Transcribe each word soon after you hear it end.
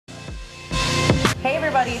Hey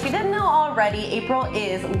everybody, if you didn't know already, April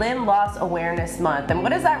is Limb Loss Awareness Month. And what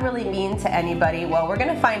does that really mean to anybody? Well, we're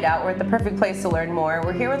going to find out. We're at the perfect place to learn more.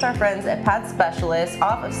 We're here with our friends at Pad Specialists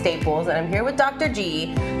off of Staples, and I'm here with Dr.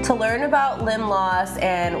 G to learn about limb loss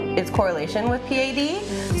and its correlation with PAD.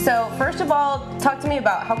 So first of all, talk to me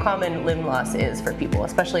about how common limb loss is for people,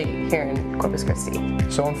 especially here in Corpus Christi.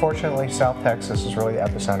 So unfortunately, South Texas is really the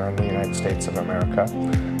epicenter in the United States of America.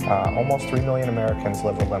 Almost 3 million Americans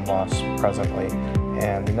live with limb loss presently,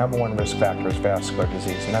 and the number one risk factor is vascular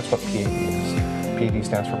disease, and that's what PAD is. PAD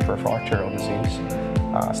stands for peripheral arterial disease.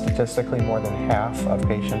 Statistically, more than half of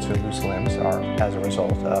patients who lose limbs are as a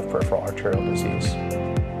result of peripheral arterial disease.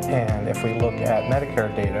 And if we look at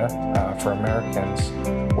Medicare data for Americans,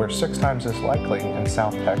 we're 6 times as likely in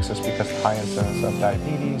South Texas because of high incidence of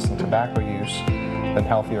diabetes and tobacco use than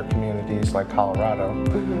healthier communities like Colorado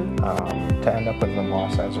to end up with limb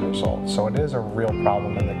loss as a result. So it is a real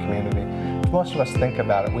problem in the community. If most of us think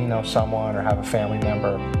about it, we know someone or have a family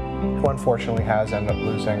member who unfortunately has ended up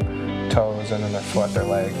losing toes and then their foot, their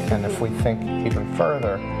leg, and if we think even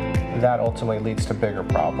further, that ultimately leads to bigger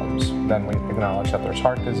problems. Then we acknowledge that there's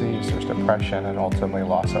heart disease, there's depression, and ultimately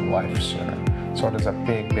loss of life sooner. So it is a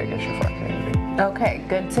big, big issue for our community. Okay,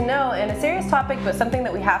 good to know. And a serious topic, but something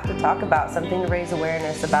that we have to talk about, something to raise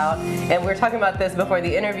awareness about. And we were talking about this before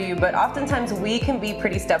the interview, but oftentimes we can be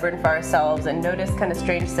pretty stubborn for ourselves and notice kind of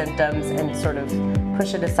strange symptoms and sort of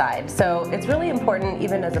push it aside. So it's really important,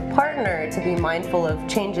 even as a partner, to be mindful of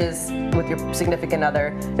changes with your significant other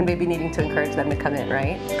and maybe needing to encourage them to come in,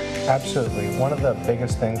 right? Absolutely. One of the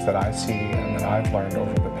biggest things that I see and that I've learned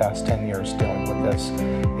over the past 10 years dealing with this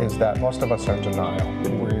is that most of us are in denial.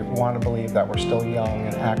 We want to believe that we're still young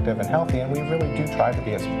and active and healthy, and we really do try to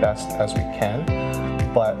be as best as we can.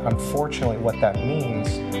 But unfortunately, what that means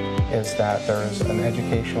is that there's an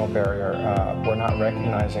educational barrier. We're not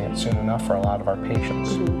recognizing it soon enough for a lot of our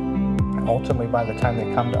patients. Ultimately, by the time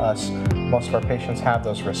they come to us, most of our patients have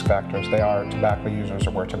those risk factors. They are tobacco users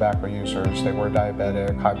or were tobacco users, they were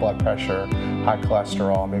diabetic, high blood pressure, high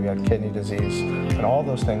cholesterol, maybe had kidney disease, and all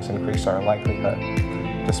those things increase our likelihood.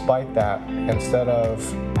 Despite that, instead of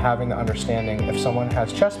having the understanding, if someone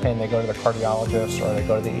has chest pain, they go to the cardiologist or they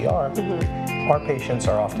go to the ER, our patients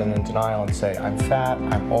are often in denial and say, I'm fat,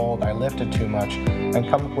 I'm old, I lifted too much, and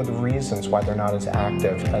come up with reasons why they're not as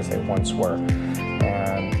active as they once were.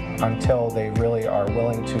 And until they really are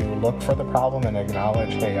willing to look for the problem and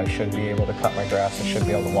acknowledge, hey, I should be able to cut my grass, I should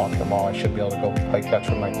be able to walk the mall, I should be able to go play catch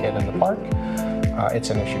with my kid in the park,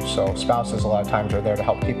 it's an issue. So spouses a lot of times are there to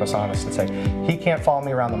help keep us honest and say, he can't follow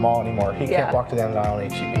me around the mall anymore, he can't walk to the end of the aisle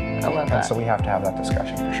in HEB. I love that. And so we have to have that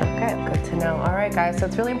discussion for sure. Okay, good to know. All right, guys, so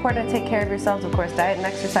it's really important to take care of yourselves. Of course, diet and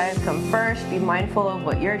exercise come first. Be mindful of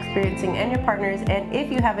what you're experiencing and your partners. And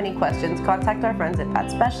if you have any questions, contact our friends at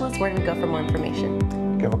Pad Specialists. Where do we go for more information?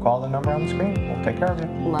 Give a call to the number on the screen. We'll take care of you.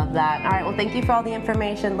 Love that. All right, well, thank you for all the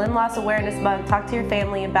information. Limb Loss Awareness Month. Talk to your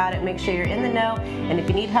family about it. Make sure you're in the know. And if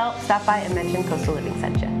you need help, stop by and mention Coastal Living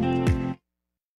sent you.